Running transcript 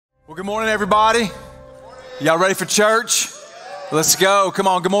Well, good morning, everybody. Y'all ready for church? Let's go. Come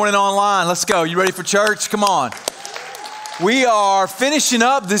on. Good morning online. Let's go. You ready for church? Come on. We are finishing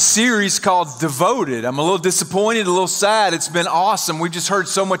up this series called Devoted. I'm a little disappointed, a little sad. It's been awesome. We've just heard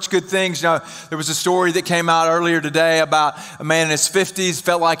so much good things. You know, there was a story that came out earlier today about a man in his 50s,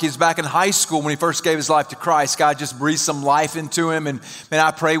 felt like he was back in high school when he first gave his life to Christ. God just breathed some life into him. And man,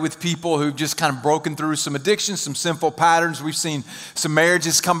 I pray with people who've just kind of broken through some addictions, some sinful patterns. We've seen some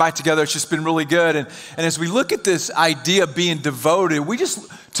marriages come back together. It's just been really good. And as we look at this idea of being devoted, we just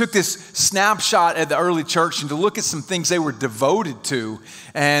took this snapshot at the early church and to look at some things they were devoted to.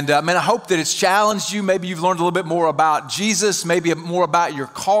 And man, I hope that it's challenged you. Maybe you've learned a little bit more about Jesus, maybe more about your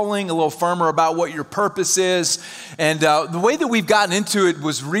calling, a little firmer about what your purpose is. And the way that we've gotten into it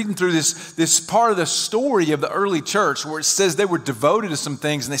was reading through this part of the story of the early church where it says they were devoted to some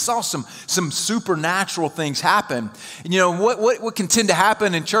things and they saw some supernatural things happen. And you know, what can tend to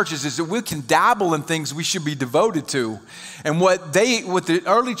happen in churches is that we can dabble in things we should be devoted to. And what the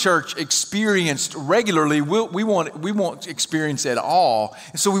early church experienced regularly, we won't experience at all.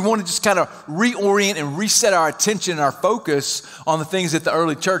 And so we want to just kind of reorient and reset our attention and our focus on the things that the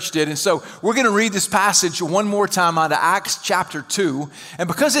early church did. And so we're going to read this passage one more time out of Acts chapter 2. And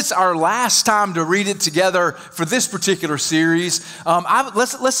because it's our last time to read it together for this particular series,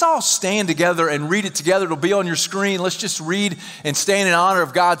 let's all stand together and read it together. It'll be on your screen. Let's just read and stand in honor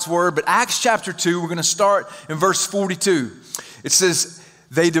of God's word. But Acts chapter 2, we're going to start in verse 42. It says,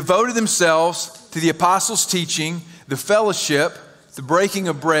 "They devoted themselves to the apostles' teaching, the fellowship, the breaking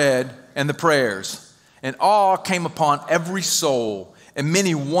of bread, and the prayers. And awe came upon every soul, and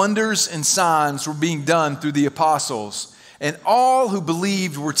many wonders and signs were being done through the apostles. And all who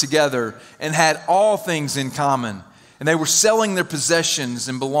believed were together and had all things in common. And they were selling their possessions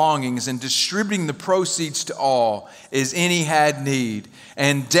and belongings and distributing the proceeds to all as any had need.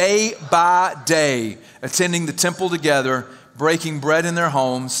 And day by day, attending the temple together, breaking bread in their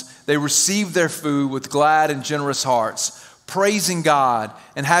homes, they received their food with glad and generous hearts, praising God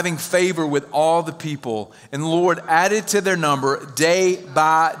and having favor with all the people. And the Lord added to their number day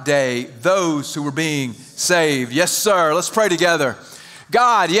by day those who were being saved." Yes, sir. Let's pray together.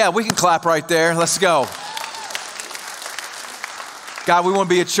 God, yeah, we can clap right there. Let's go. God, we want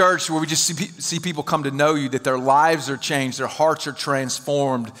to be a church where we just see people come to know you, that their lives are changed, their hearts are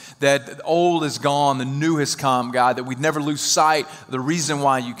transformed, that the old is gone, the new has come, God, that we'd never lose sight of the reason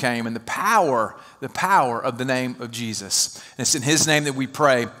why you came and the power of the name of Jesus. And it's in his name that we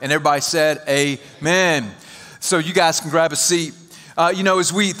pray. And everybody said, amen. So you guys can grab a seat.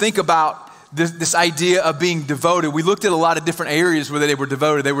 As we think about this idea of being devoted, we looked at a lot of different areas where they were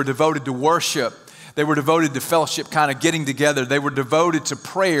devoted. They were devoted to worship. They were devoted to fellowship, kind of getting together. They were devoted to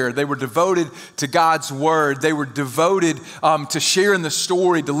prayer. They were devoted to God's word. They were devoted to sharing the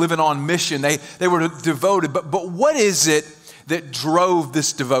story, to living on mission. They were devoted. But what is it that drove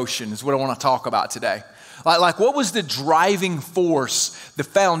this devotion is what I want to talk about today. Like what was the driving force, the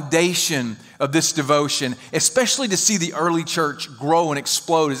foundation of this devotion, especially to see the early church grow and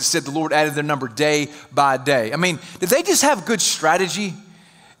explode? As it said, the Lord added their number day by day. I mean, did they just have good strategy?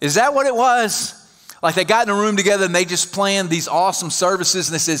 Is that what it was? Like they got in a room together and they just planned these awesome services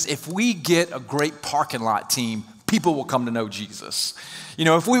and it says, if we get a great parking lot team, people will come to know Jesus. You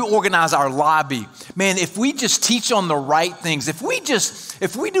know, if we organize our lobby, man, if we just teach on the right things, if we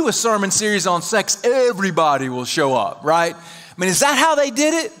do a sermon series on sex, everybody will show up, right? I mean, is that how they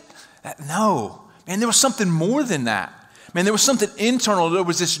did it? No, man, there was something more than that. Man, there was something internal. There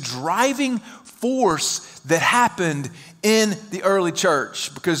was this driving force that happened in the early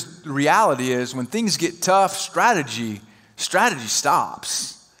church, because the reality is when things get tough, strategy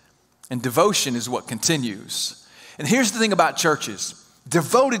stops, and devotion is what continues. And here's the thing about churches.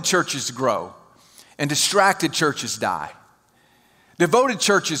 Devoted churches grow and distracted churches die. Devoted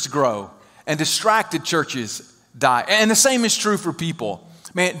churches grow and distracted churches die. And the same is true for people.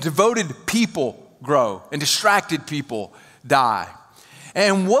 Man, devoted people grow and distracted people die.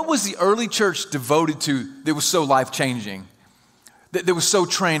 And what was the early church devoted to that was so life-changing, that was so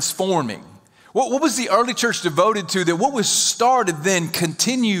transforming? What was the early church devoted to that what was started then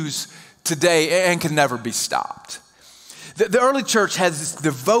continues today and can never be stopped? The early church has this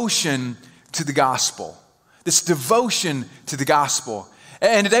devotion to the gospel, this devotion to the gospel.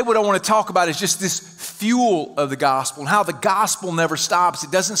 And today what I want to talk about is just this fuel of the gospel and how the gospel never stops.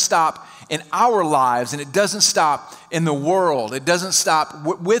 It doesn't stop in our lives and it doesn't stop in the world. It doesn't stop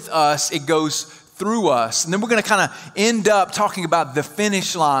with us. It goes through us. And then we're going to kind of end up talking about the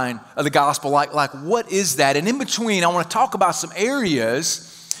finish line of the gospel. Like what is that? And in between, I want to talk about some areas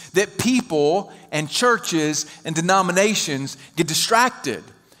that people and churches and denominations get distracted.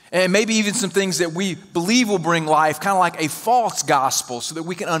 And maybe even some things that we believe will bring life, kind of like a false gospel, so that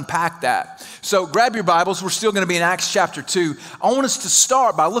we can unpack that. So grab your Bibles. We're still going to be in Acts chapter 2. I want us to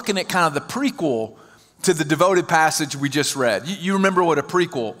start by looking at kind of the prequel to the devoted passage we just read. You remember what a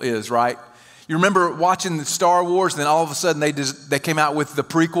prequel is, right? You remember watching the Star Wars, and then all of a sudden they came out with the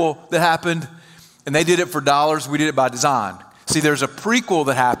prequel that happened, and they did it for dollars. We did it by design. See, there's a prequel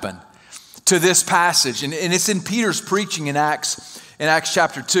that happened to this passage, and it's in Peter's preaching in Acts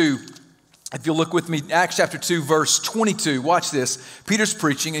chapter 2. If you'll look with me, Acts chapter 2, verse 22, watch this. Peter's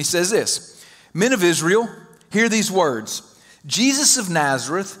preaching, and he says this: "Men of Israel, hear these words. Jesus of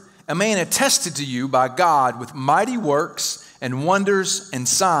Nazareth, a man attested to you by God with mighty works and wonders and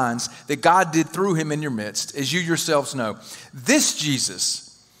signs that God did through him in your midst, as you yourselves know. This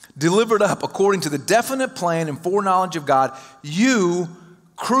Jesus, delivered up according to the definite plan and foreknowledge of God, you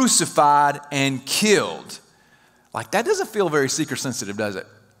crucified and killed." Like, that doesn't feel very seeker sensitive, does it?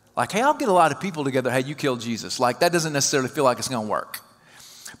 Like, hey, I'll get a lot of people together. Hey, you killed Jesus. Like, that doesn't necessarily feel like it's going to work.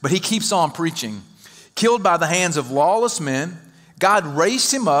 But he keeps on preaching. "Killed by the hands of lawless men, God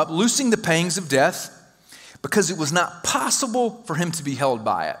raised him up, loosing the pangs of death, because it was not possible for him to be held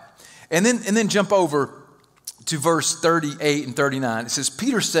by it." And then jump over to verse 38 and 39. It says,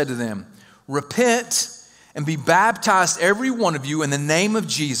 "Peter said to them, 'Repent and be baptized every one of you in the name of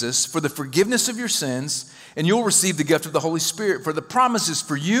Jesus for the forgiveness of your sins, and you'll receive the gift of the Holy Spirit. For the promise is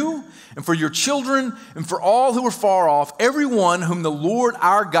for you and for your children and for all who are far off, everyone whom the Lord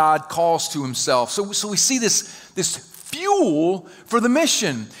our God calls to himself.'" So we see this fuel for the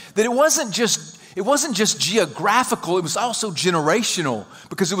mission, that it wasn't just geographical, it was also generational,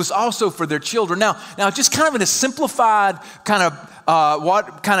 because it was also for their children. Now just kind of in a simplified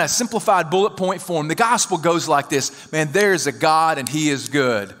simplified bullet point form, the gospel goes like this: man, there's a God and he is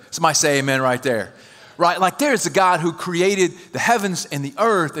good. Somebody say amen right there. Right? Like, there's a God who created the heavens and the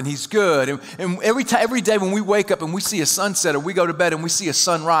earth, and he's good. And every day when we wake up and we see a sunset, or we go to bed and we see a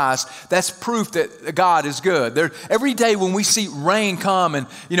sunrise, that's proof that God is good. Every day when we see rain come and,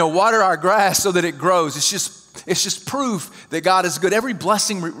 water our grass so that it grows, it's just proof that God is good. Every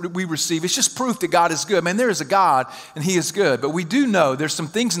blessing we receive, it's just proof that God is good. Man, there is a God and he is good. But we do know there's some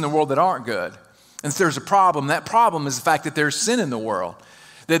things in the world that aren't good. And if there's a problem, that problem is the fact that there's sin in the world.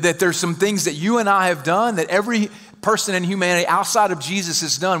 That there's some things that you and I have done, that every person in humanity outside of Jesus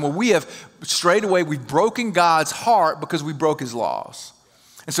has done, where we have strayed away, we've broken God's heart because we broke his laws.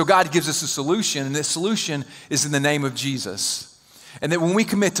 And so God gives us a solution, and this solution is in the name of Jesus. And that when we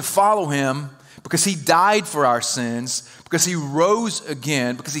commit to follow him, because he died for our sins, because he rose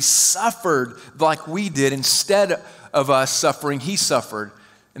again, because he suffered like we did, instead of us suffering, he suffered.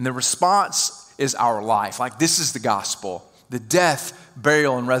 And the response is our life. Like, this is the gospel. The death,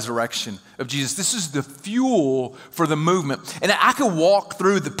 burial, and resurrection of Jesus. This is the fuel for the movement. And I could walk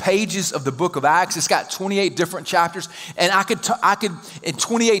through the pages of the book of Acts. It's got 28 different chapters. And I could in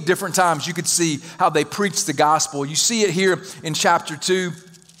 28 different times, you could see how they preach the gospel. You see it here in chapter 2.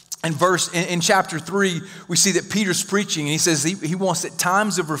 In chapter 3, we see that Peter's preaching, and he says he wants that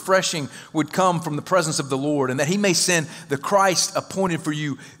times of refreshing would come from the presence of the Lord, and that he may send the Christ appointed for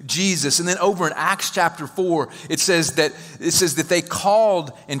you, Jesus. And then over in Acts chapter 4, it says that they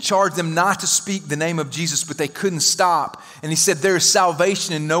called and charged them not to speak the name of Jesus, but they couldn't stop. And he said, "There is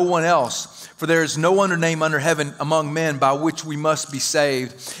salvation in no one else, for there is no other name under heaven among men by which we must be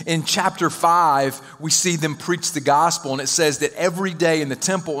saved." In chapter 5, we see them preach the gospel, and it says that every day in the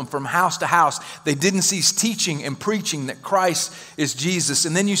temple and from house to house, they didn't cease teaching and preaching that Christ is Jesus.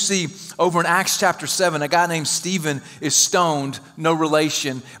 And then you see over in Acts chapter 7, a guy named Stephen is stoned, no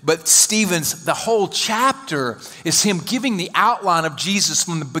relation. But Stephen's, the whole chapter is him giving the outline of Jesus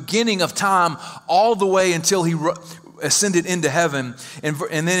from the beginning of time all the way until he ascended into heaven. And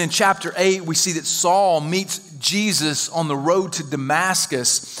then in chapter 8, we see that Saul meets Jesus on the road to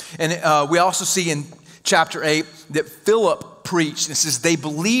Damascus. And we also see in chapter 8 that Philip preached. It says they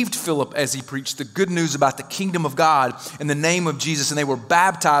believed Philip as he preached the good news about the kingdom of God in the name of Jesus, and they were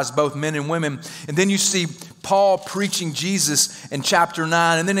baptized, both men and women. And then you see Paul preaching Jesus in chapter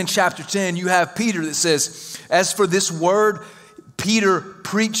 9. And then in chapter 10, you have Peter that says, "As for this word, Peter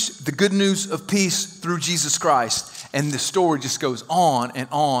preached the good news of peace through Jesus Christ." And the story just goes on and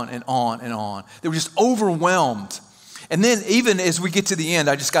on and on and on. They were just overwhelmed. And then even as we get to the end,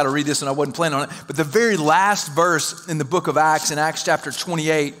 I just got to read this and I wasn't planning on it, but the very last verse in the book of Acts, in Acts chapter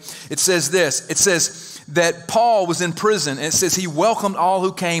 28, it says this. It says that Paul was in prison, and it says he welcomed all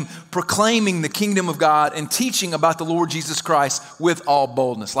who came, proclaiming the kingdom of God and teaching about the Lord Jesus Christ with all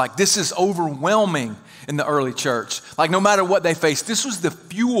boldness. Like, this is overwhelming in the early church. Like, no matter what they faced, this was the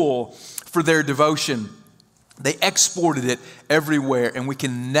fuel for their devotion. They exported it everywhere, and we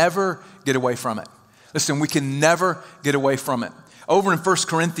can never get away from it. Listen, we can never get away from it. Over in 1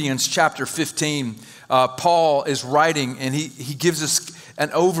 Corinthians chapter 15, Paul is writing, and he gives us an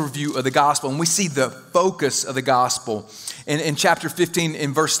overview of the gospel, and we see the focus of the gospel. In chapter 15,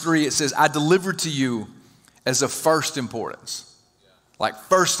 in verse 3, it says, I delivered to you as of first importance. Like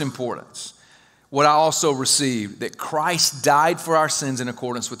first importance. What I also received, that Christ died for our sins in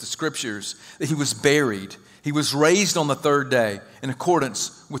accordance with the scriptures, that he was buried. He was raised on the third day in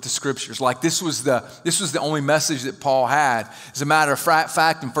accordance with the scriptures. Like this was the only message that Paul had. As a matter of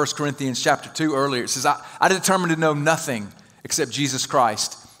fact, in 1 Corinthians chapter 2 earlier, it says, I determined to know nothing except Jesus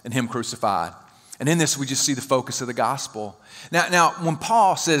Christ and him crucified. And in this, we just see the focus of the gospel. Now, when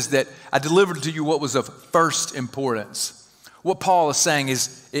Paul says that I delivered to you what was of first importance, what Paul is saying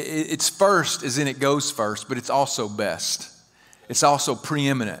is it's first as in it goes first, but it's also best. It's also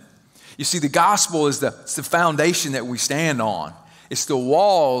preeminent. You see, the gospel is the foundation that we stand on. It's the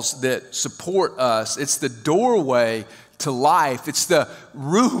walls that support us. It's the doorway to life. It's the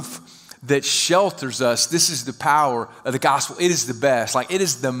roof that shelters us. This is the power of the gospel. It is the best. Like it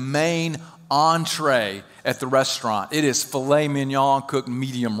is the main entree at the restaurant. It is filet mignon cooked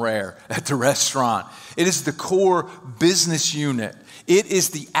medium rare at the restaurant. It is the core business unit. It is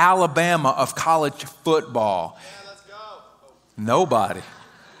the Alabama of college football. Yeah, let's go. Nobody.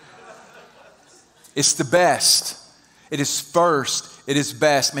 It's the best. It is first. It is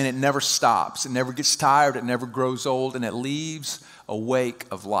best. Man, it never stops. It never gets tired. It never grows old. And it leaves a wake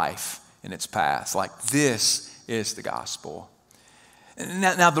of life in its path. Like this is the gospel.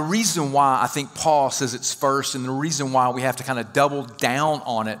 Now, the reason why I think Paul says it's first and the reason why we have to kind of double down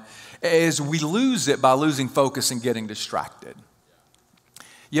on it is we lose it by losing focus and getting distracted.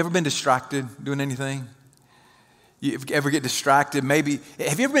 You ever been distracted doing anything? You ever get distracted? Maybe,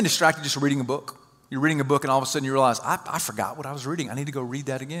 have you ever been distracted just reading a book? You're reading a book and all of a sudden you realize, I forgot what I was reading. I need to go read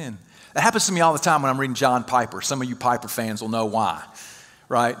that again. That happens to me all the time when I'm reading John Piper. Some of you Piper fans will know why,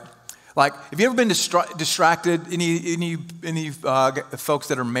 right? Like, have you ever been distracted? Any folks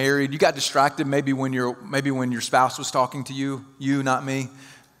that are married, you got distracted maybe when your spouse was talking to you, not me.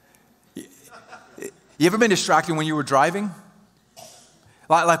 You ever been distracted when you were driving?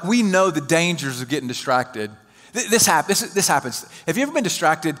 Like we know the dangers of getting distracted. This happens. Have you ever been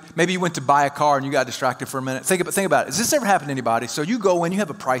distracted? Maybe you went to buy a car and you got distracted for a minute. Think about it. Has this ever happened to anybody? So you go in, you have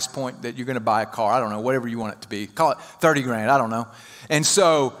a price point that you're going to buy a car. I don't know, whatever you want it to be. Call it 30 grand. I don't know. And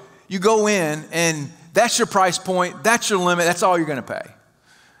so you go in and that's your price point. That's your limit. That's all you're going to pay.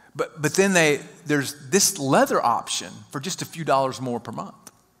 But then there's this leather option for just a few dollars more per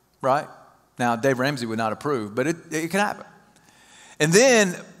month, right? Now, Dave Ramsey would not approve, but it can happen. And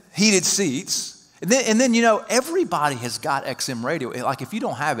then heated seats. And then, everybody has got XM radio. Like, if you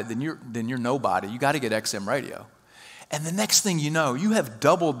don't have it, then you're nobody. You got to get XM radio. And the next thing you know, you have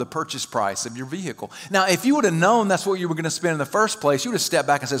doubled the purchase price of your vehicle. Now, if you would have known that's what you were going to spend in the first place, you would have stepped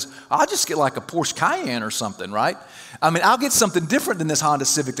back and says, I'll just get like a Porsche Cayenne or something, right? I mean, I'll get something different than this Honda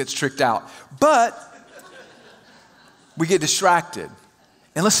Civic that's tricked out. But we get distracted.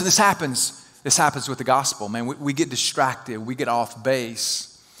 And listen, this happens with the gospel, man. We get distracted. We get off base.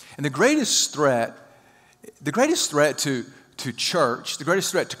 And the greatest threat to church, the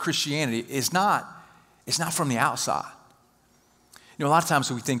greatest threat to Christianity is not from the outside. A lot of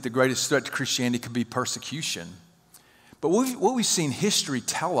times we think the greatest threat to Christianity could be persecution. But what we've seen history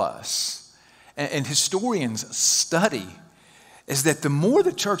tell us, and historians study, is that the more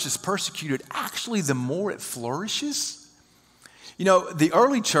the church is persecuted, actually the more it flourishes. The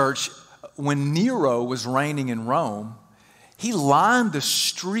early church, when Nero was reigning in Rome, he lined the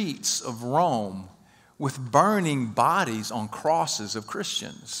streets of Rome with burning bodies on crosses of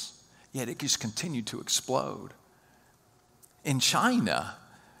Christians. Yet it just continued to explode. In China,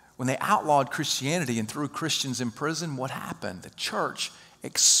 when they outlawed Christianity and threw Christians in prison, what happened? The church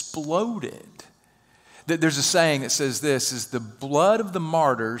exploded. There's a saying that says this, is the blood of the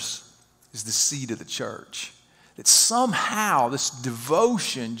martyrs is the seed of the church. That somehow this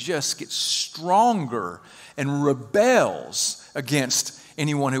devotion just gets stronger and rebels against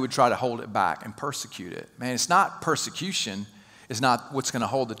anyone who would try to hold it back and persecute it. Man, it's not persecution is not what's going to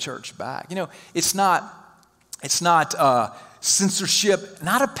hold the church back. It's not censorship,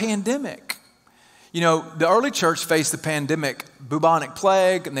 not a pandemic. The early church faced the pandemic, bubonic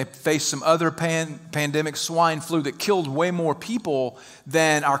plague, and they faced some other pandemic, swine flu, that killed way more people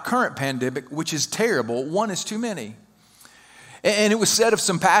than our current pandemic, which is terrible. One is too many. And it was said of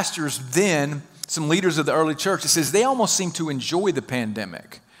some pastors then, some leaders of the early church, it says they almost seemed to enjoy the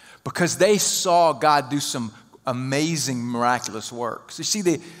pandemic because they saw God do some amazing, miraculous works. You see,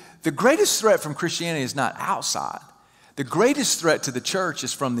 the greatest threat from Christianity is not outside. The greatest threat to the church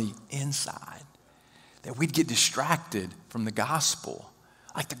is from the inside, that we'd get distracted from the gospel.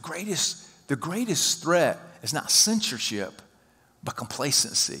 Like the greatest threat is not censorship, but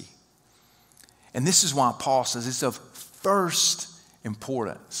complacency. And this is why Paul says it's of first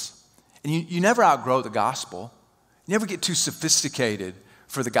importance. And you never outgrow the gospel. You never get too sophisticated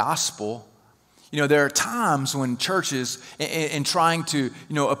for the gospel. There are times when churches, in trying to,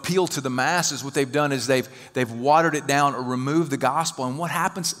 appeal to the masses, what they've done is they've watered it down or removed the gospel. And what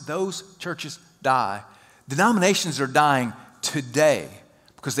happens? Those churches die. Denominations are dying today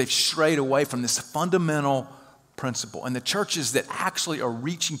because they've strayed away from this fundamental principle. And the churches that actually are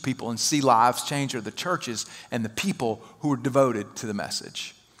reaching people and see lives change are the churches and the people who are devoted to the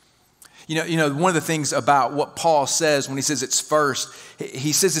message. One of the things about what Paul says when he says it's first,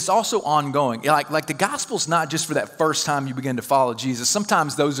 he says it's also ongoing. Like the gospel's not just for that first time you begin to follow Jesus.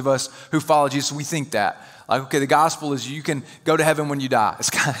 Sometimes those of us who follow Jesus, we think that. Like, okay, the gospel is you can go to heaven when you die. It's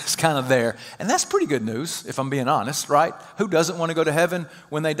kind of there. And that's pretty good news, if I'm being honest, right? Who doesn't want to go to heaven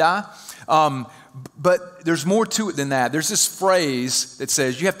when they die? But there's more to it than that. There's this phrase that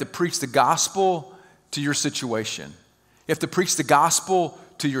says you have to preach the gospel to your situation. You have to preach the gospel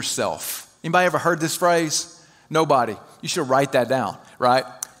to yourself. Anybody ever heard this phrase? Nobody. You should write that down, right?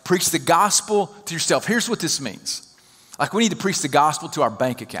 Preach the gospel to yourself. Here's what this means. Like, we need to preach the gospel to our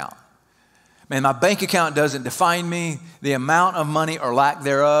bank account. Man, my bank account doesn't define me. The amount of money or lack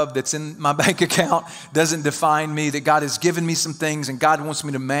thereof that's in my bank account doesn't define me. That God has given me some things and God wants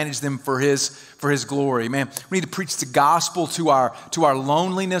me to manage them for His glory. Man, we need to preach the gospel to our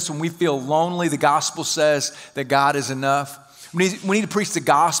loneliness. When we feel lonely, the gospel says that God is enough. We need to preach the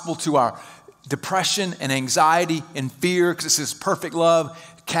gospel to our depression and anxiety and fear, because it says perfect love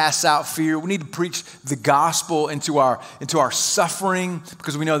casts out fear. We need to preach the gospel into our suffering,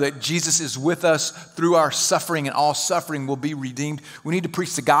 because we know that Jesus is with us through our suffering, and all suffering will be redeemed. We need to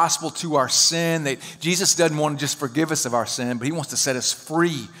preach the gospel to our sin, that Jesus doesn't want to just forgive us of our sin, but He wants to set us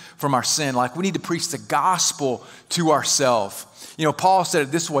free from our sin. Like, we need to preach the gospel to ourselves. Paul said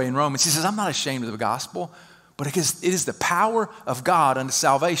it this way in Romans. He says, I'm not ashamed of the gospel, but it is the power of God unto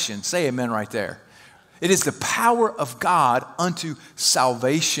salvation. Say amen right there. It is the power of God unto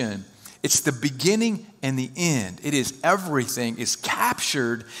salvation. It's the beginning and the end. It is everything is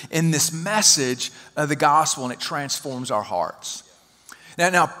captured in this message of the gospel, and it transforms our hearts.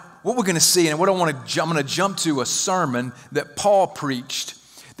 Now what we're going to see, and what I'm going to jump to a sermon that Paul preached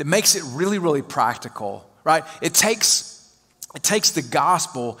that makes it really, really practical, right? It takes the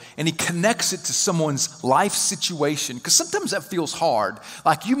gospel and he connects it to someone's life situation, because sometimes that feels hard.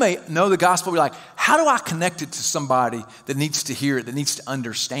 Like, you may know the gospel, you're like, how do I connect it to somebody that needs to hear it, that needs to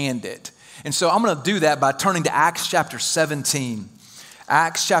understand it? And so I'm going to do that by turning to Acts chapter 17.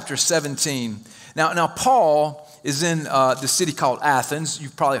 Acts chapter 17. Now Paul is in the city called Athens.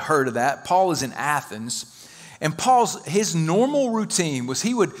 You've probably heard of that. Paul is in Athens. And his normal routine was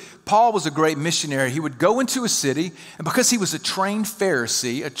Paul was a great missionary. He would go into a city, and because he was a trained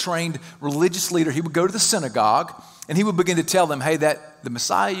Pharisee, a trained religious leader, he would go to the synagogue, and he would begin to tell them, hey, that the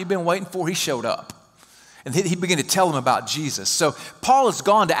Messiah you've been waiting for, He showed up. And he began to tell them about Jesus. So Paul has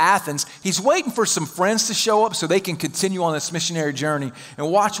gone to Athens. He's waiting for some friends to show up so they can continue on this missionary journey.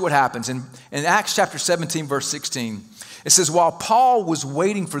 And watch what happens. In Acts chapter 17, verse 16, it says, while Paul was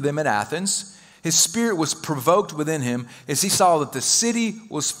waiting for them at Athens, his spirit was provoked within him as he saw that the city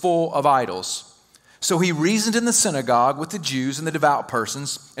was full of idols. So he reasoned in the synagogue with the Jews and the devout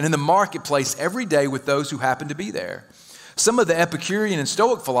persons, and in the marketplace every day with those who happened to be there. Some of the Epicurean and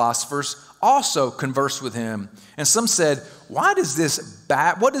Stoic philosophers also conversed with him, and some said, what does this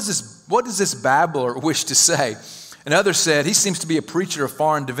babbler wish to say? And others said, he seems to be a preacher of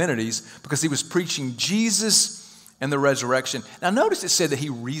foreign divinities, because he was preaching Jesus and the resurrection. Now notice it said that he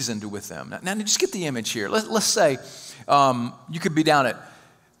reasoned with them. Now just get the image here. Let's say you could be down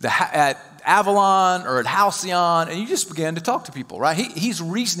at Avalon or at Halcyon, and you just began to talk to people, right? He's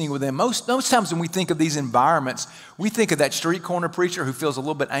reasoning with them. Most times when we think of these environments, we think of that street corner preacher who feels a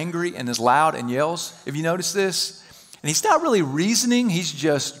little bit angry and is loud and yells. Have you noticed this? And he's not really reasoning. He's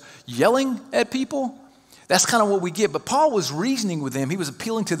just yelling at people. That's kind of what we get. But Paul was reasoning with them. He was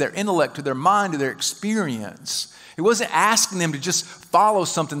appealing to their intellect, to their mind, to their experience. He wasn't asking them to just follow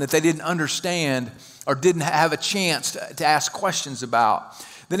something that they didn't understand or didn't have a chance to ask questions about.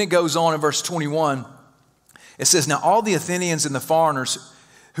 Then it goes on in verse 21. It says, now all the Athenians and the foreigners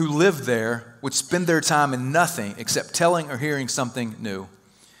who lived there would spend their time in nothing except telling or hearing something new.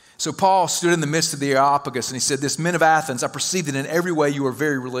 So Paul stood in the midst of the Areopagus, and he said, this men of Athens, I perceive that in every way you are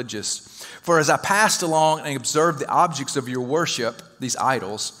very religious. For as I passed along and observed the objects of your worship, these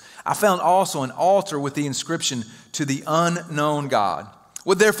idols, I found also an altar with the inscription, to the unknown God.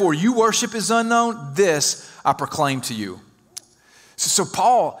 What therefore you worship is unknown, this I proclaim to you. So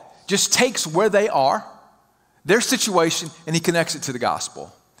Paul just takes where they are, their situation, and he connects it to the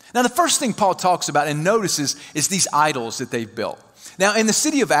gospel. Now the first thing Paul talks about and notices is these idols that they've built. Now in the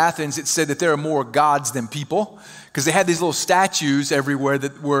city of Athens, it said that there are more gods than people, because they had these little statues everywhere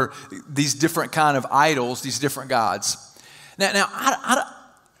that were these different kind of idols, these different gods.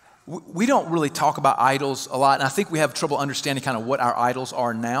 We don't really talk about idols a lot, and I think we have trouble understanding kind of what our idols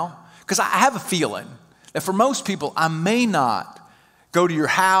are now. Because I have a feeling that for most people, I may not go to your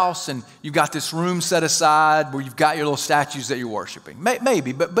house and you've got this room set aside where you've got your little statues that you're worshiping.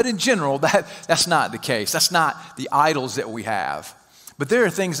 Maybe, but in general, that's not the case. That's not the idols that we have. But there are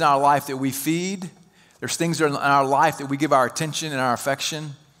things in our life that we feed. There's things in our life that we give our attention and our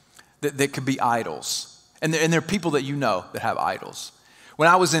affection that could be idols. And there are people that you know that have idols. When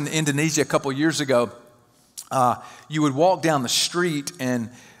I was in Indonesia a couple years ago, you would walk down the street and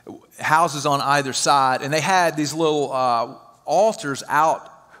houses on either side, and they had these little altars out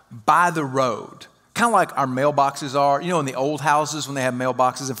by the road, kind of like our mailboxes are. You know, in the old houses when they have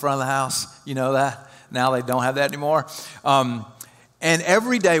mailboxes in front of the house, you know that? Now they don't have that anymore. And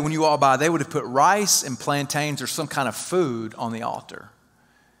every day when you walk by, they would have put rice and plantains or some kind of food on the altar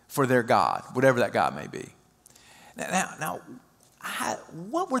for their God, whatever that God may be. Now,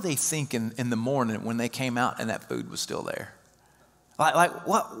 what were they thinking in the morning when they came out and that food was still there? Like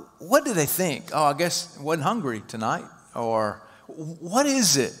what did they think? Oh, I guess I wasn't hungry tonight. Or what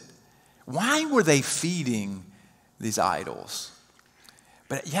is it? Why were they feeding these idols?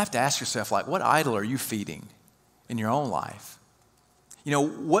 But you have to ask yourself, like, what idol are you feeding in your own life? You know,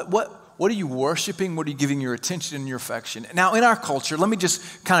 what are you worshiping? What are you giving your attention and your affection? Now, in our culture, let me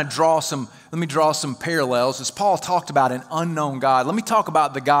just kind of draw some parallels. As Paul talked about an unknown God, let me talk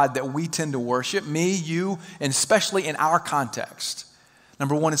about the God that we tend to worship, me, you, and especially in our context.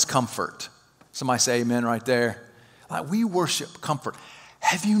 Number one is comfort. Somebody say amen right there. Like, we worship comfort.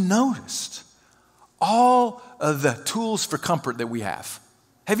 Have you noticed all of the tools for comfort that we have?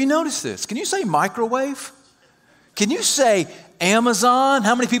 Have you noticed this? Can you say microwave? Can you say Amazon?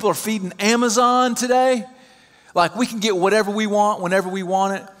 How many people are feeding Amazon today? Like, we can get whatever we want whenever we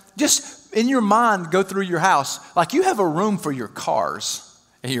want it. Just in your mind, go through your house. Like, you have a room for your cars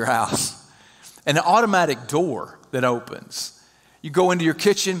in your house, and an automatic door that opens. You go into your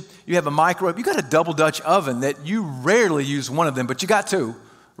kitchen, you have a microwave. You got a double Dutch oven that you rarely use one of them, but you got two,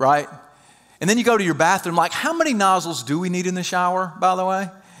 right? And then you go to your bathroom, like, how many nozzles do we need in the shower, by the way?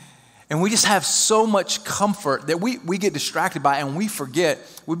 And we just have so much comfort that we get distracted by, and we forget.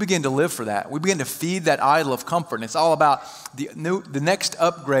 We begin to live for that. We begin to feed that idol of comfort. And it's all about the next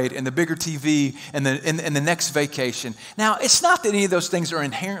upgrade and the bigger TV and the next vacation. Now, it's not that any of those things are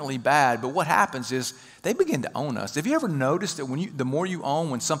inherently bad, but what happens is they begin to own us. Have you ever noticed that the more you own,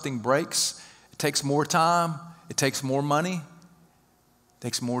 when something breaks, it takes more time, it takes more money, it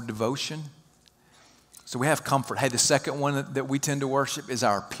takes more devotion? So we have comfort. Hey, the second one that we tend to worship is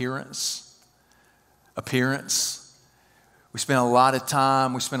our appearance. Appearance. We spend a lot of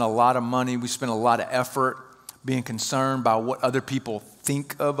time, we spend a lot of money, we spend a lot of effort being concerned by what other people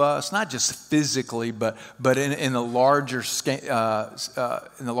think of us, not just physically, but in the larger scheme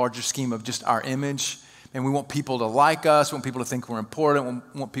of just our image. And we want people to like us, we want people to think we're important,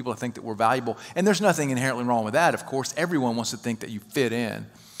 we want people to think that we're valuable. And there's nothing inherently wrong with that, of course. Everyone wants to think that you fit in.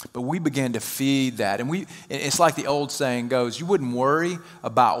 But we began to feed that. And it's like the old saying goes, you wouldn't worry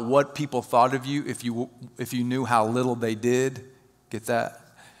about what people thought of you if you knew how little they did. Get that?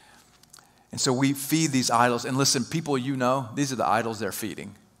 And so we feed these idols. And listen, people you know, these are the idols they're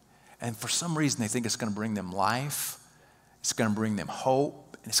feeding. And for some reason, they think it's going to bring them life. It's going to bring them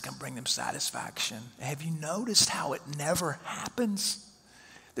hope. And it's going to bring them satisfaction. Have you noticed how it never happens?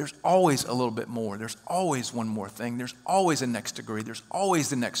 There's always a little bit more. There's always one more thing. There's always a next degree. There's always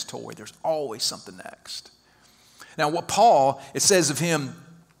the next toy. There's always something next. Now, what Paul, it says of him,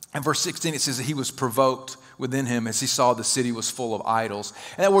 in verse 16, it says that he was provoked within him as he saw the city was full of idols.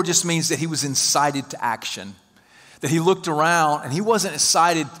 And that word just means that he was incited to action. That he looked around and he wasn't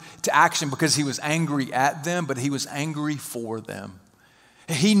incited to action because he was angry at them, but he was angry for them.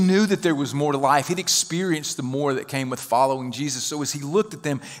 He knew that there was more to life. He'd experienced the more that came with following Jesus. So as he looked at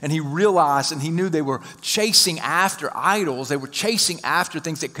them and he realized and he knew they were chasing after idols, they were chasing after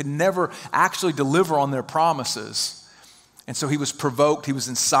things that could never actually deliver on their promises. And so he was provoked. He was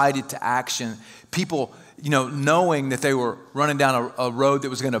incited to action. People, knowing that they were running down a road that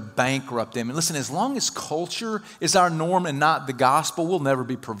was going to bankrupt them. And listen, as long as culture is our norm and not the gospel, we'll never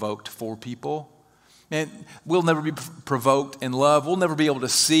be provoked for people. And we'll never be provoked in love. We'll never be able to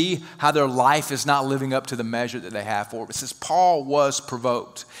see how their life is not living up to the measure that they have for it. It says Paul was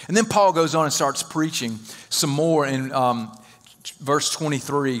provoked. And then Paul goes on and starts preaching some more in verse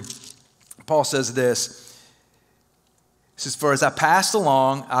 23. Paul says this. He says, "For as I passed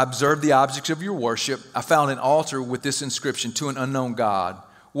along, I observed the objects of your worship. I found an altar with this inscription, 'To an unknown God.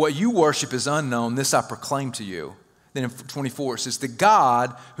 What you worship is unknown. This I proclaim to you.'" Then in 24 it says, "The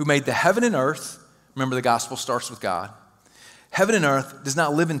God who made the heaven and earth," remember the gospel starts with God, "heaven and earth does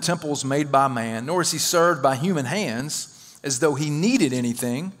not live in temples made by man, nor is he served by human hands as though he needed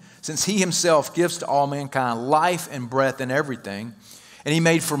anything, since he himself gives to all mankind life and breath and everything. And he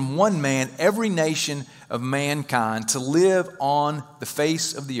made from one man every nation of mankind to live on the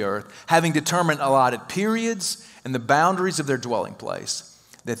face of the earth, having determined allotted periods and the boundaries of their dwelling place,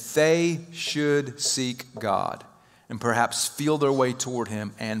 that they should seek God and perhaps feel their way toward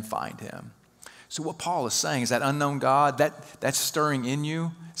him and find him." So what Paul is saying is that unknown God, that's stirring in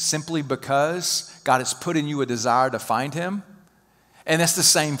you simply because God has put in you a desire to find him. And that's the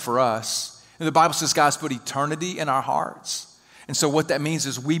same for us. And the Bible says God's put eternity in our hearts. And so what that means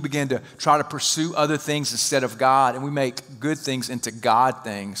is we begin to try to pursue other things instead of God, and we make good things into God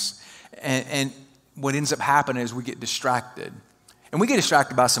things. And what ends up happening is we get distracted. And we get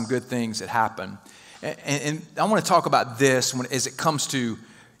distracted by some good things that happen. And I want to talk about this as it comes to,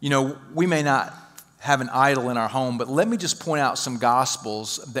 we may not have an idol in our home, but let me just point out some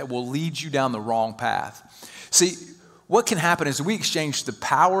gospels that will lead you down the wrong path. See, what can happen is we exchange the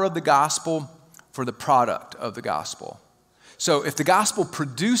power of the gospel for the product of the gospel. So if the gospel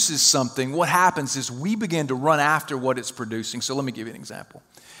produces something, what happens is we begin to run after what it's producing. So let me give you an example.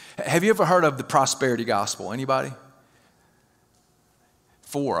 Have you ever heard of the prosperity gospel? Anybody?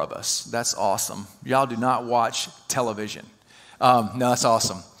 4 of us. That's awesome. Y'all do not watch television. No, that's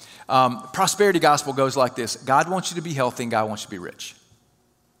awesome. Prosperity gospel goes like this. God wants you to be healthy and God wants you to be rich.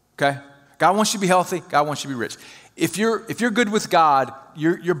 Okay? God wants you to be healthy. God wants you to be rich. If you're good with God,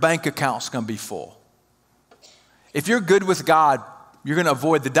 your bank account's going to be full. If you're good with God, you're going to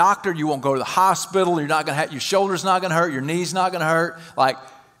avoid the doctor. You won't go to the hospital. You're not going to your shoulder's not going to hurt. Your knee's not going to hurt. Like,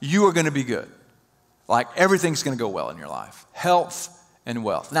 you are going to be good. Like, everything's going to go well in your life. Health and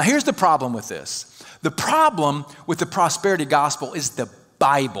wealth. Now, here's the problem with this. The problem with the prosperity gospel is the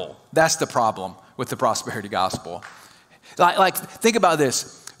Bible. That's the problem with the prosperity gospel. Like think about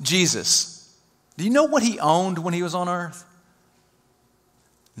this. Jesus, do you know what he owned when he was on earth?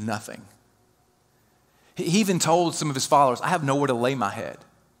 Nothing. He even told some of his followers, "I have nowhere to lay my head."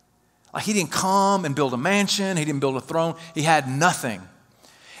 Like, he didn't come and build a mansion. He didn't build a throne. He had nothing.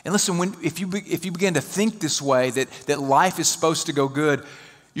 And listen, if you begin to think this way, that life is supposed to go good,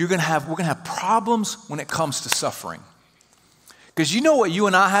 we're going to have problems when it comes to suffering. Because you know what you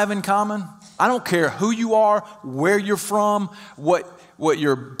and I have in common? I don't care who you are, where you're from, what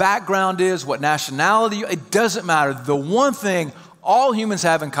your background is, what nationality, it doesn't matter. The one thing all humans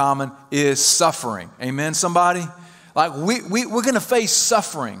have in common is suffering. Amen, somebody? Like, we're going to face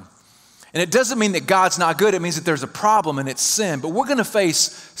suffering. And it doesn't mean that God's not good. It means that there's a problem and it's sin. But we're going to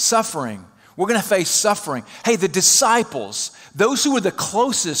face suffering. We're going to face suffering. Hey, the disciples, those who were the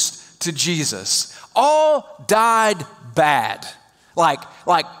closest to Jesus, all died bad. Like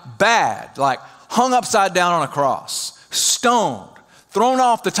bad. Like hung upside down on a cross, stoned, thrown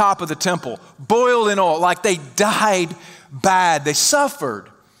off the top of the temple, boiled in oil. Like, they died bad. They suffered.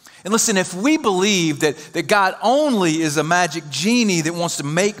 And listen, if we believe that God only is a magic genie that wants to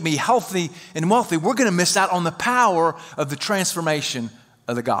make me healthy and wealthy, we're going to miss out on the power of the transformation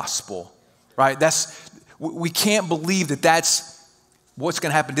of the gospel, right? We can't believe that that's what's going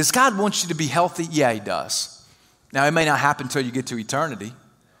to happen. Does God want you to be healthy? Yeah, he does. Now, it may not happen until you get to eternity.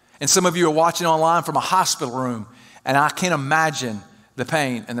 And some of you are watching online from a hospital room, and I can't imagine the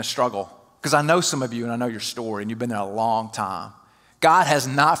pain and the struggle, because I know some of you and I know your story, and you've been there a long time. God has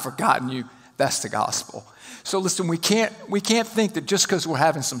not forgotten you. That's the gospel. So listen, we can't think that just because we're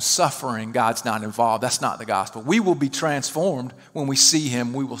having some suffering, God's not involved. That's not the gospel. We will be transformed when we see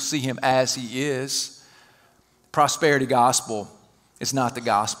him. We will see him as he is. Prosperity gospel is not the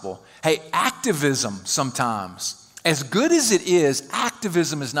gospel. Hey, activism sometimes, as good as it is,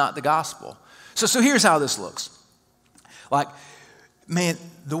 activism is not the gospel. So here's how this looks. Like, man,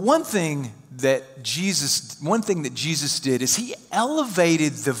 the one thing that Jesus did is he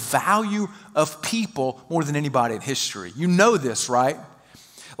elevated the value of people more than anybody in history. You know this, right?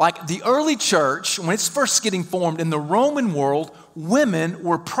 Like, the early church, when it's first getting formed in the Roman world, women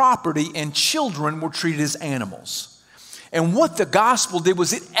were property and children were treated as animals. And what the gospel did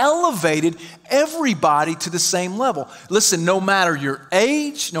was it elevated everybody to the same level. Listen, no matter your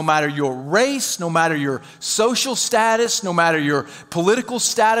age, no matter your race, no matter your social status, no matter your political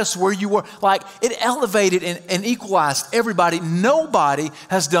status, where you were, like it elevated and equalized everybody. Nobody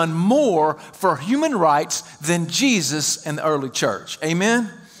has done more for human rights than Jesus and the early church. Amen?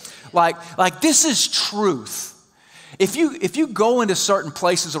 Like this is truth. If you go into certain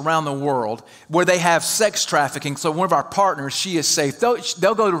places around the world where they have sex trafficking, so one of our partners, she is safe,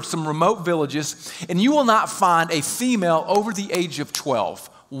 they'll go to some remote villages and you will not find a female over the age of 12.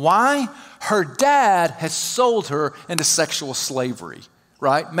 Why? Her dad has sold her into sexual slavery,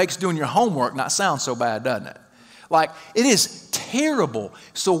 right? Makes doing your homework not sound so bad, doesn't it? Like, it is terrible.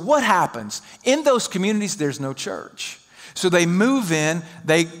 So what happens? In those communities, there's no church. So they move in,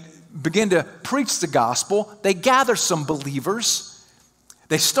 they begin to preach the gospel. They gather some believers.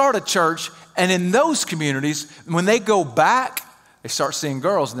 They start a church. And in those communities, when they go back, they start seeing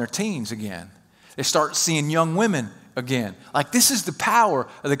girls in their teens again. They start seeing young women again. Like, this is the power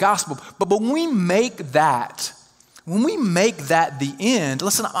of the gospel. But when we make that the end,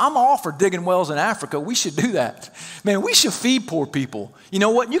 listen, I'm all for digging wells in Africa. We should do that. Man, we should feed poor people. You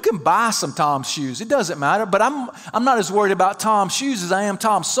know what? You can buy some Tom's shoes. It doesn't matter, but I'm not as worried about Tom's shoes as I am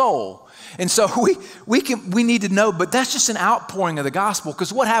Tom's soul. And so we need to know, but that's just an outpouring of the gospel,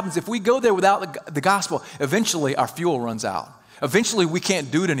 because what happens if we go there without the gospel? Eventually our fuel runs out. Eventually we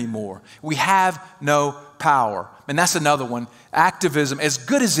can't do it anymore. We have no power. And that's another one. Activism, as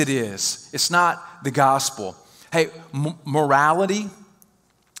good as it is, it's not the gospel. Hey, morality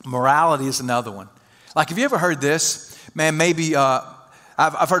is another one. Like, have you ever heard this? Man, maybe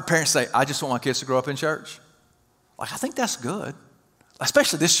I've heard parents say, I just want my kids to grow up in church. Like, I think that's good,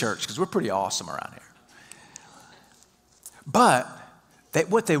 especially this church, because we're pretty awesome around here. But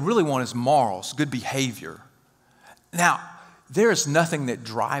what they really want is morals, good behavior. Now, there is nothing that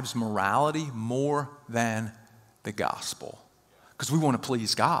drives morality more than the gospel, because we want to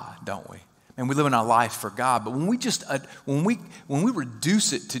please God, don't we? And we live in our life for God. But when we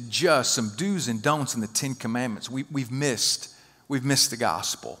reduce it to just some do's and don'ts in the Ten Commandments, we've missed the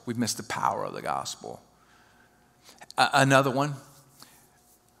gospel. We've missed the power of the gospel. Another one,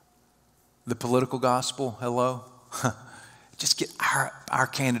 the political gospel. Hello. Just get our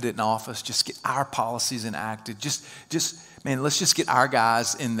candidate in office. Just get our policies enacted. Man, let's just get our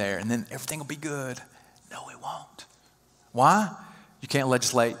guys in there, and then everything will be good. No, it won't. Why? You can't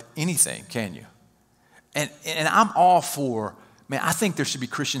legislate anything, can you? And I'm all for, man, I think there should be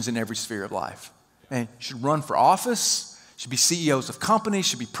Christians in every sphere of life. Man, should run for office, should be CEOs of companies,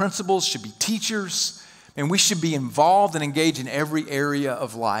 should be principals, should be teachers. And we should be involved and engaged in every area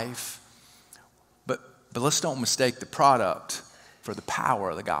of life. But let's don't mistake the product for the power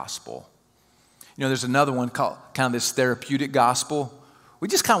of the gospel. You know, there's another one called kind of this therapeutic gospel. We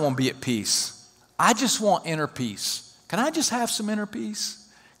just kind of want to be at peace. I just want inner peace. Can I just have some inner peace?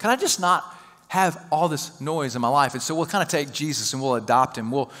 Can I just not have all this noise in my life? And so we'll kind of take Jesus and we'll adopt him.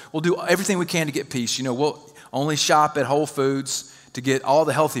 We'll do everything we can to get peace. You know, we'll only shop at Whole Foods to get all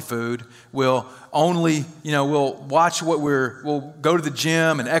the healthy food. We'll only, we'll watch we'll go to the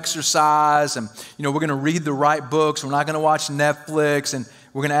gym and exercise, and, we're going to read the right books. We're not going to watch Netflix, and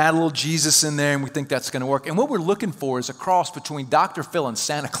we're going to add a little Jesus in there, and we think that's going to work. And what we're looking for is a cross between Dr. Phil and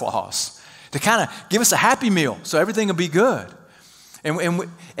Santa Claus, to kind of give us a happy meal so everything will be good. And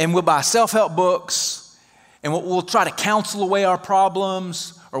we'll buy self-help books, and we'll try to counsel away our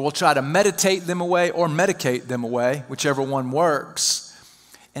problems, or we'll try to meditate them away or medicate them away, whichever one works.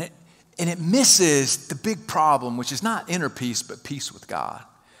 And it misses the big problem, which is not inner peace, but peace with God.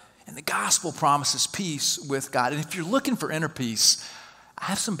 And the gospel promises peace with God. And if you're looking for inner peace, I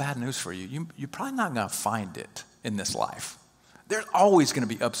have some bad news for you. You're probably not going to find it in this life. There's always going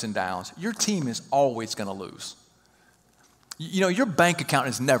to be ups and downs. Your team is always going to lose. Your bank account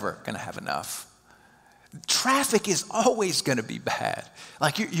is never going to have enough. Traffic is always going to be bad.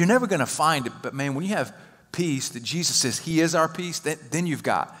 Like, you're never going to find it. But man, when you have peace, that Jesus says he is our peace, then you've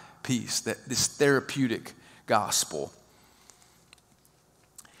got peace, this therapeutic gospel.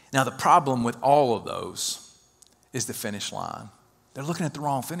 Now, the problem with all of those is the finish line. They're looking at the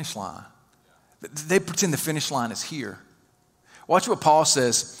wrong finish line. They pretend the finish line is here. Watch what Paul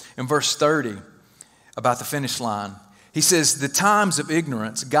says in verse 30 about the finish line. He says, the times of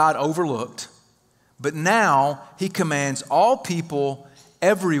ignorance God overlooked, but now he commands all people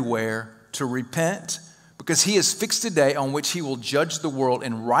everywhere to repent, because he has fixed a day on which he will judge the world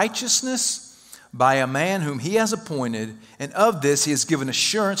in righteousness by a man whom he has appointed, and of this he has given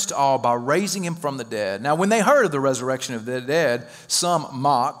assurance to all by raising him from the dead. Now, when they heard of the resurrection of the dead, some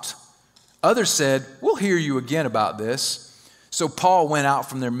mocked, Others said, we'll hear you again about this. So Paul went out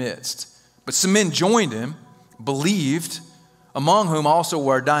from their midst. But some men joined him, believed, among whom also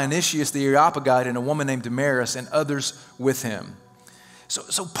were Dionysius the Areopagite and a woman named Damaris and others with him.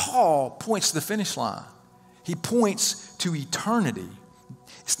 So Paul points to the finish line. He points to eternity.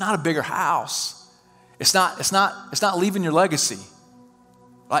 It's not a bigger house. It's not leaving your legacy.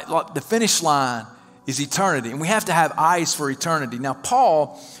 Like the finish line is eternity, and we have to have eyes for eternity. Now,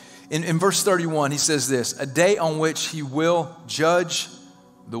 Paul, in verse 31, he says this, a day on which he will judge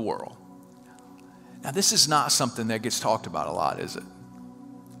the world. Now, this is not something that gets talked about a lot, is it?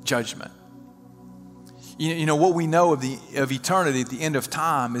 Judgment. You know what we know of eternity at the end of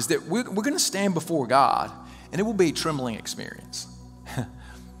time is that we're going to stand before God, and it will be a trembling experience.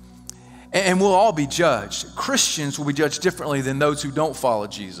 And we'll all be judged. Christians will be judged differently than those who don't follow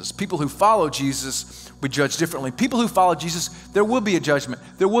Jesus. People who follow Jesus will be judged differently. People who follow Jesus, there will be a judgment.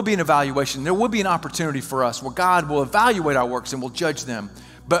 There will be an evaluation. There will be an opportunity for us where God will evaluate our works and will judge them.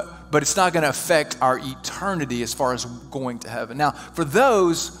 But it's not going to affect our eternity as far as going to heaven. Now, for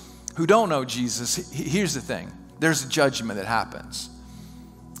those who don't know Jesus, here's the thing. There's a judgment that happens.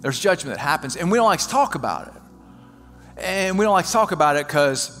 There's judgment that happens, and we don't like to talk about it. And we don't like to talk about it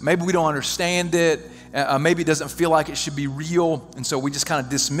because maybe we don't understand it. Maybe it doesn't feel like it should be real, and so we just kind of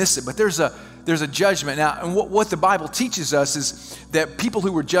dismiss it. But there's a judgment. Now, and what the Bible teaches us is that people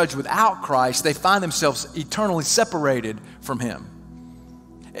who were judged without Christ, they find themselves eternally separated from him.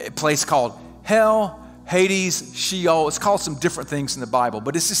 A place called hell, Hades, Sheol. It's called some different things in the Bible,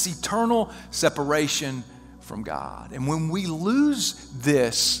 but it's this eternal separation from God. And when we lose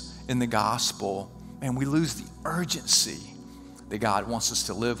this in the gospel, and we lose the urgency that God wants us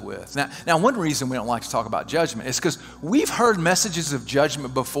to live with. Now, one reason we don't like to talk about judgment is because we've heard messages of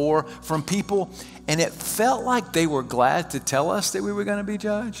judgment before from people, and it felt like they were glad to tell us that we were going to be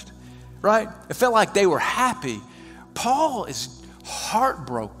judged, right? It felt like they were happy. Paul is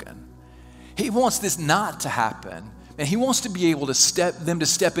heartbroken. He wants this not to happen, and he wants to be able to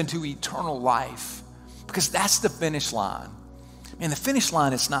step into eternal life, because that's the finish line. And the finish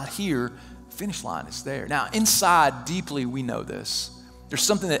line is not here. Finish line is there. Now, inside, deeply, we know this. There's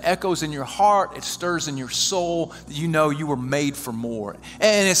something that echoes in your heart, it stirs in your soul, that you know you were made for more.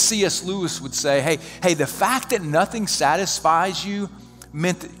 And as C.S. Lewis would say, hey, the fact that nothing satisfies you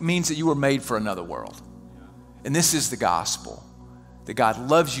means that you were made for another world. And this is the gospel, that God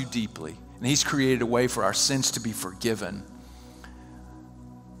loves you deeply, and he's created a way for our sins to be forgiven.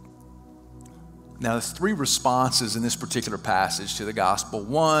 Now, there's three responses in this particular passage to the gospel.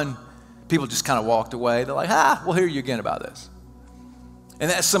 One, people just kind of walked away. They're like, we'll hear you again about this.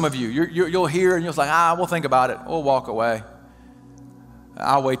 And that's some of you. You'll hear and you'll like, we'll think about it. We'll walk away.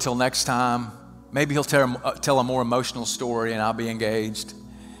 I'll wait till next time. Maybe he'll tell a more emotional story and I'll be engaged.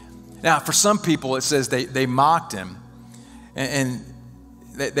 Now, for some people, it says they mocked him. And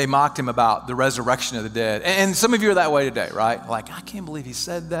they mocked him about the resurrection of the dead. And some of you are that way today, right? Like, I can't believe he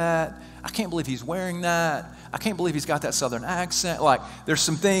said that. I can't believe he's wearing that. I can't believe he's got that southern accent. Like, there's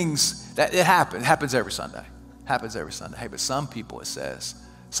some things that it happens. It happens every Sunday. Happens every Sunday. Hey, but some people, it says,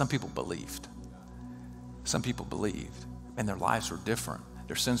 some people believed. Some people believed, and their lives were different.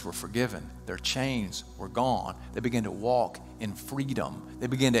 Their sins were forgiven. Their chains were gone. They began to walk in freedom. They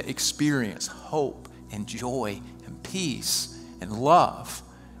began to experience hope and joy and peace and love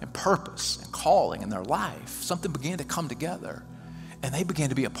and purpose and calling in their life. Something began to come together, and they began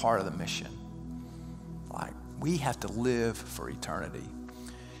to be a part of the mission. Like, we have to live for eternity.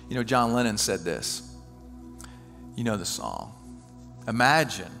 You know, John Lennon said this. You know the song.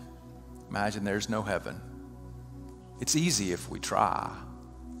 Imagine there's no heaven. It's easy if we try.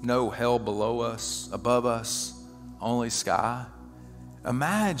 No hell below us, above us, only sky.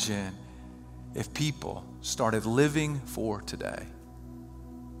 Imagine if people started living for today.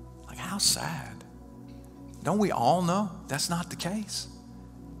 Like, how sad. Don't we all know that's not the case?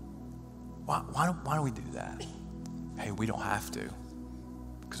 Why do we do that? Hey, we don't have to,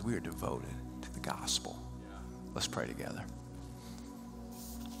 because we are devoted to the gospel. Let's pray together.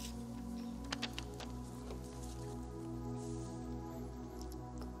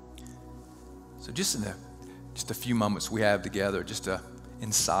 So just a few moments we have together,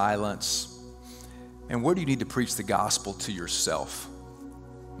 in silence. And where do you need to preach the gospel to yourself?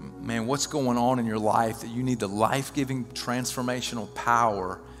 Man, what's going on in your life that you need the life-giving transformational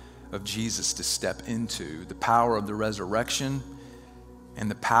power of Jesus to step into? The power of the resurrection and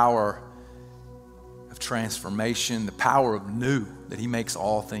the power of transformation, the power of new, that he makes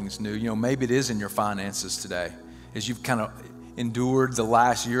all things new. You know, maybe it is in your finances today. As you've kind of endured the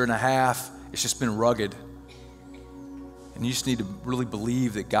last year and a half, it's just been rugged. And you just need to really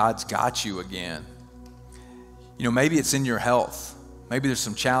believe that God's got you again. You know, maybe it's in your health. Maybe there's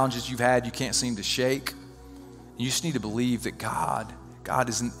some challenges you've had you can't seem to shake. You just need to believe that God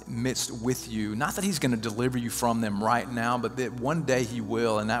is in the midst with you. Not that he's going to deliver you from them right now, but that one day he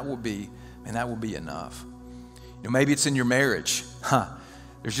will, and that will be enough. You know, maybe it's in your marriage.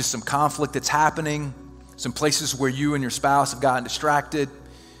 There's just some conflict that's happening, some places where you and your spouse have gotten distracted.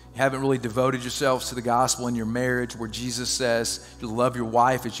 You haven't really devoted yourselves to the gospel in your marriage, where Jesus says you love your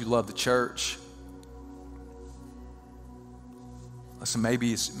wife as you love the church. Listen,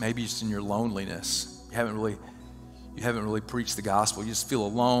 maybe it's in your loneliness. You haven't really preached the gospel. You just feel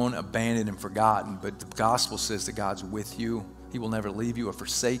alone, abandoned, and forgotten. But the gospel says that God's with you. He will never leave you or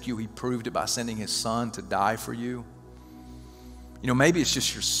forsake you. He proved it by sending his son to die for you. You know, maybe it's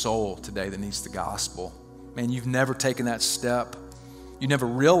just your soul today that needs the gospel. Man, you've never taken that step. You never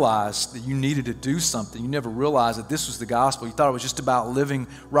realized that you needed to do something. You never realized that this was the gospel. You thought it was just about living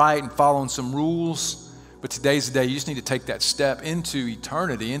right and following some rules. But today's the day you just need to take that step into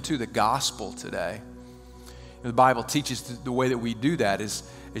eternity, into the gospel today. The Bible teaches the way that we do that is,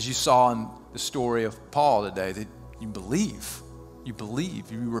 as you saw in the story of Paul today, that you believe,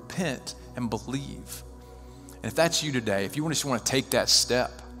 you repent and believe. And if that's you today, if you just want to take that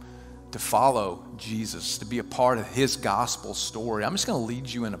step to follow Jesus, to be a part of his gospel story, I'm just going to lead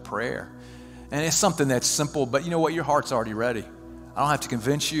you in a prayer. And it's something that's simple, but you know what? Your heart's already ready. I don't have to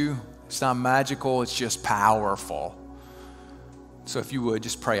convince you. It's not magical. It's just powerful. So if you would,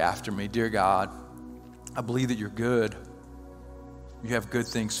 just pray after me. Dear God, I believe that you're good. You have good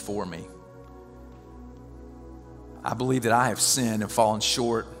things for me. I believe that I have sinned and fallen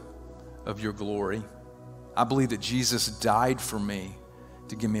short of your glory. I believe that Jesus died for me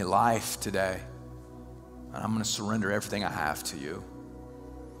to give me life today. And I'm going to surrender everything I have to you.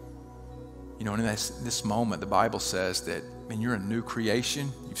 You know, in this moment, the Bible says that, man, you're a new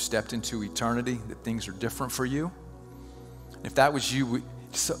creation. You've stepped into eternity, that things are different for you. If that was you,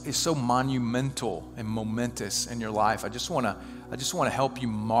 it's so monumental and momentous in your life. I just want to help you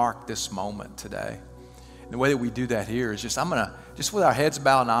mark this moment today. And the way that we do that here is just with our heads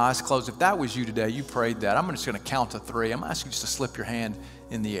bowed and eyes closed, if that was you today, you prayed that, I'm just going to count to 3. I'm going to ask you just to slip your hand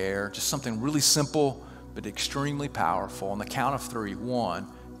in the air. Just something really simple, but extremely powerful. On the count of 3, 1,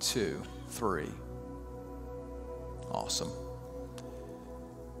 2, 3. Awesome.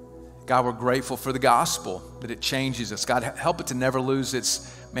 God, we're grateful for the gospel, that it changes us. God, help it to never lose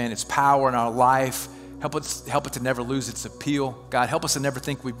its power in our life. Help it to never lose its appeal. God, help us to never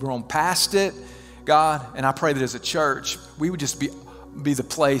think we've grown past it. God, and I pray that as a church, we would just be the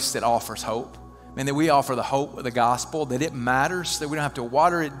place that offers hope. Man, that we offer the hope of the gospel, that it matters, that we don't have to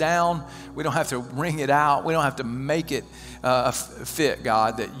water it down. We don't have to wring it out. We don't have to make it fit,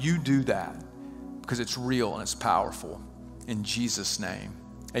 God, that you do that because it's real and it's powerful. In Jesus' name,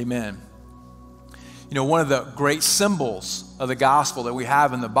 amen. You know, one of the great symbols of the gospel that we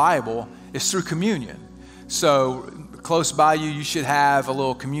have in the Bible is through communion. So close by you should have a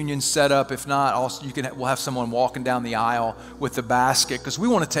little communion set up. If not, also we'll have someone walking down the aisle with the basket, because we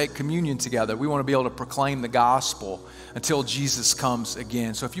want to take communion together. We want to be able to proclaim the gospel until Jesus comes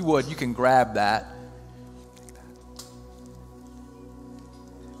again. So if you would, you can grab that.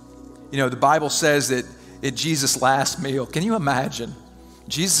 You know, the Bible says that at Jesus' last meal, can you imagine?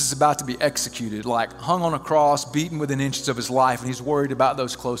 Jesus is about to be executed, like hung on a cross, beaten within inches of his life, and he's worried about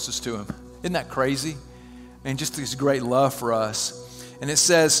those closest to him. Isn't that crazy? And just his great love for us. And it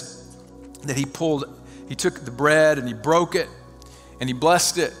says that he took the bread and he broke it and he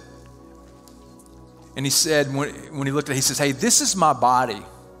blessed it. And he said, when he looked at it, he says, hey, this is my body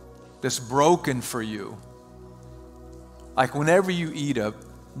that's broken for you. Like whenever you eat it,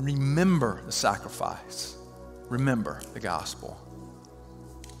 remember the sacrifice. Remember the gospel.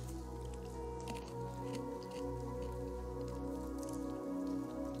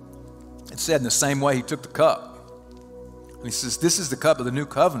 It said in the same way he took the cup. And he says, this is the cup of the new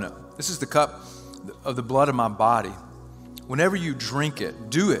covenant. This is the cup of the blood of my body. Whenever you drink it,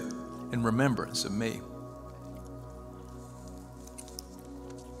 do it in remembrance of me.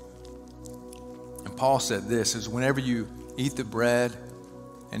 And Paul said this, is whenever you eat the bread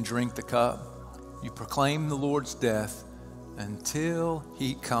and drink the cup, you proclaim the Lord's death until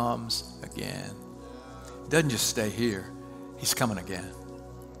he comes again. He doesn't just stay here. He's coming again.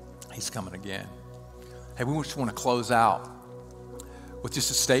 He's coming again. Hey, we just want to close out with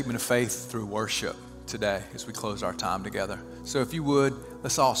just a statement of faith through worship today as we close our time together. So if you would,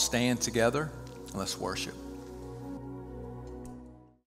 let's all stand together and let's worship.